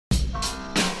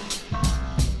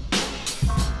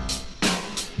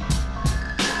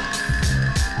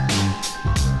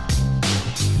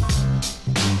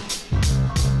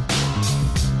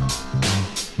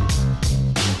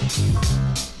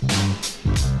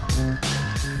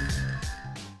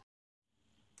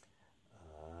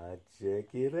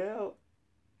Check it out.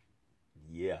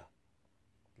 Yeah.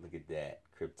 Look at that.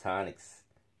 Kryptonics.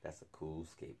 That's a cool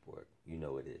skateboard. You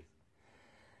know it is.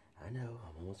 I know,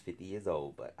 I'm almost 50 years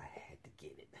old, but I had to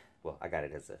get it. Well, I got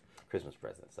it as a Christmas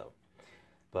present, so.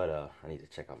 But I need to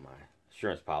check out my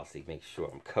insurance policy, make sure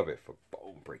I'm covered for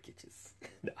bone breakages.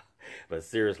 No. But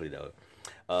seriously, though,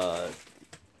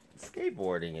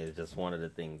 skateboarding is just one of the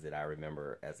things that I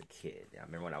remember as a kid. I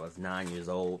remember when I was 9 years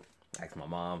old, I asked my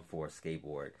mom for a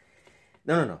skateboard.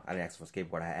 No. I didn't ask for a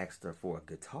skateboard. I asked her for a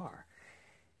guitar.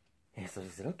 And so she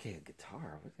said, okay, a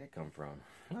guitar. Where did that come from?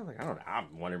 And I was like, I don't know. I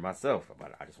wondered myself,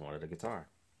 but I just wanted a guitar.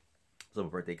 So my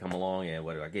birthday come along, and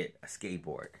what do I get? A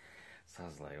skateboard. So I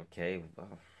was like, okay,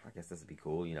 well, I guess this would be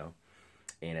cool, you know.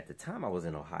 And at the time, I was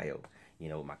in Ohio, you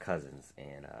know, with my cousins.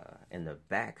 And in the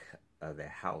back of the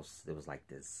house, there was like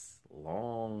this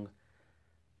long,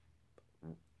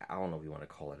 I don't know if you want to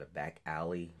call it a back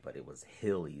alley, but it was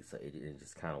hilly. So it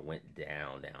just kind of went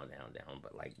down,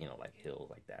 but like, you know, like hills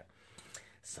like that.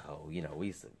 So, you know, we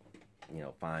used to, you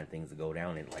know, find things to go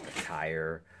down in, like a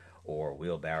tire or a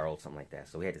wheelbarrow, something like that.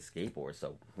 So we had to skateboard.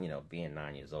 So, you know, being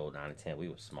 9 years old, 9 and 10, we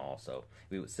were small. So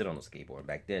we would sit on the skateboard.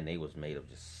 Back then, they was made of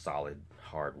just solid,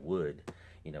 hard wood,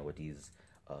 you know, with these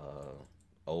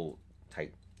old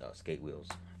type skate wheels.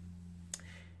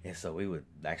 And so we would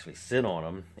actually sit on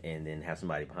them and then have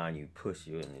somebody behind you push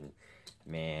you. And then,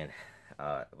 man,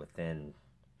 within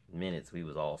minutes we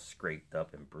was all scraped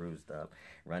up and bruised up,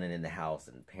 running in the house,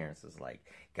 and parents was like,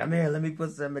 come here, let me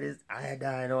put some of this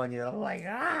iodine on you. I'm like,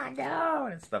 no,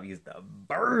 and stuff used to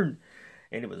burn,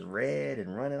 and it was red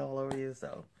and running all over you.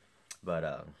 So,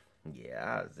 but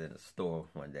yeah, I was in a store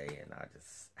one day, and I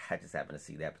just happened to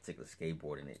see that particular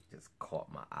skateboard, and it just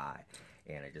caught my eye,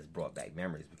 and it just brought back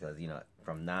memories, because, you know,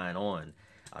 from 9 on,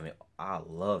 I mean, I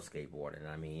love skateboarding.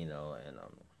 I mean, you know, and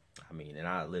and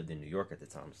I lived in New York at the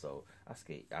time, so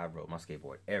I rode my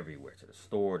skateboard everywhere, to the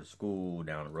store, to school,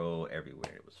 down the road,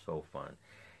 everywhere. It was so fun.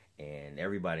 And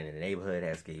everybody in the neighborhood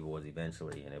had skateboards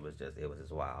eventually, and it was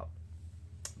just wild.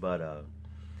 But,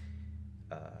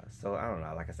 so I don't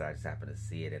know, like I said, I just happened to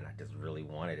see it, and I just really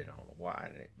wanted it. I don't know why.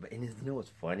 And you know what's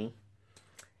funny?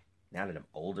 Now that I'm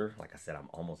older, like I said, I'm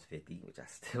almost 50, which I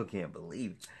still can't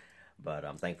believe, but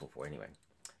I'm thankful for anyway.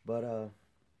 But,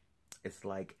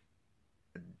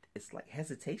 it's like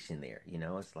hesitation there, you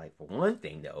know. It's like, for one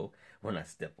thing though, when I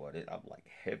step on it, I'm like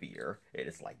heavier, and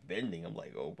it's like bending. I'm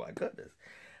like, oh my goodness.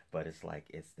 But it's like,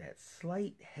 it's that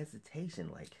slight hesitation.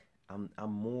 Like I'm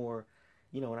more,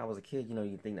 you know, when I was a kid, you know,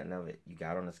 you think that now that you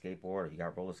got on a skateboard, or you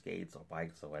got roller skates or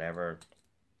bikes or whatever,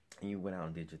 and you went out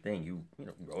and did your thing. You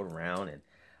rode around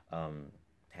and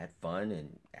had fun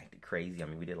and acted crazy. I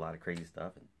mean, we did a lot of crazy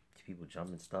stuff, and people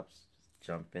jumping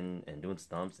and doing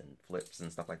stumps and flips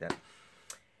and stuff like that.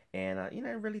 And you know,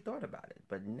 I really thought about it,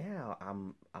 but now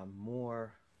I'm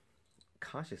more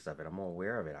conscious of it. I'm more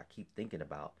aware of it. I keep thinking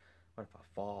about, what if I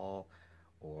fall,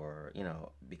 or, you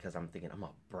know, because I'm thinking I'm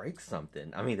gonna break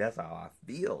something. I mean, that's how I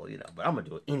feel, you know. But I'm gonna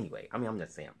do it anyway. I mean, I'm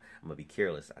not saying I'm gonna be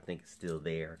careless. I think it's still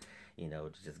there, you know,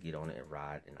 to just get on it and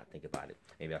ride. And I think about it.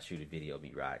 Maybe I'll shoot a video of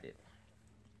me riding it.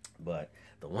 But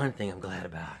the one thing I'm glad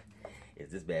about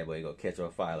is this bad boy gonna catch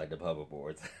on fire like the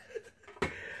hoverboards.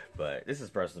 But this is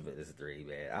Personal Fitness 3,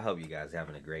 man. I hope you guys are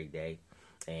having a great day.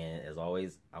 And as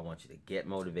always, I want you to get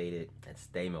motivated and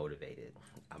stay motivated.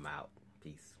 I'm out.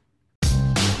 Peace.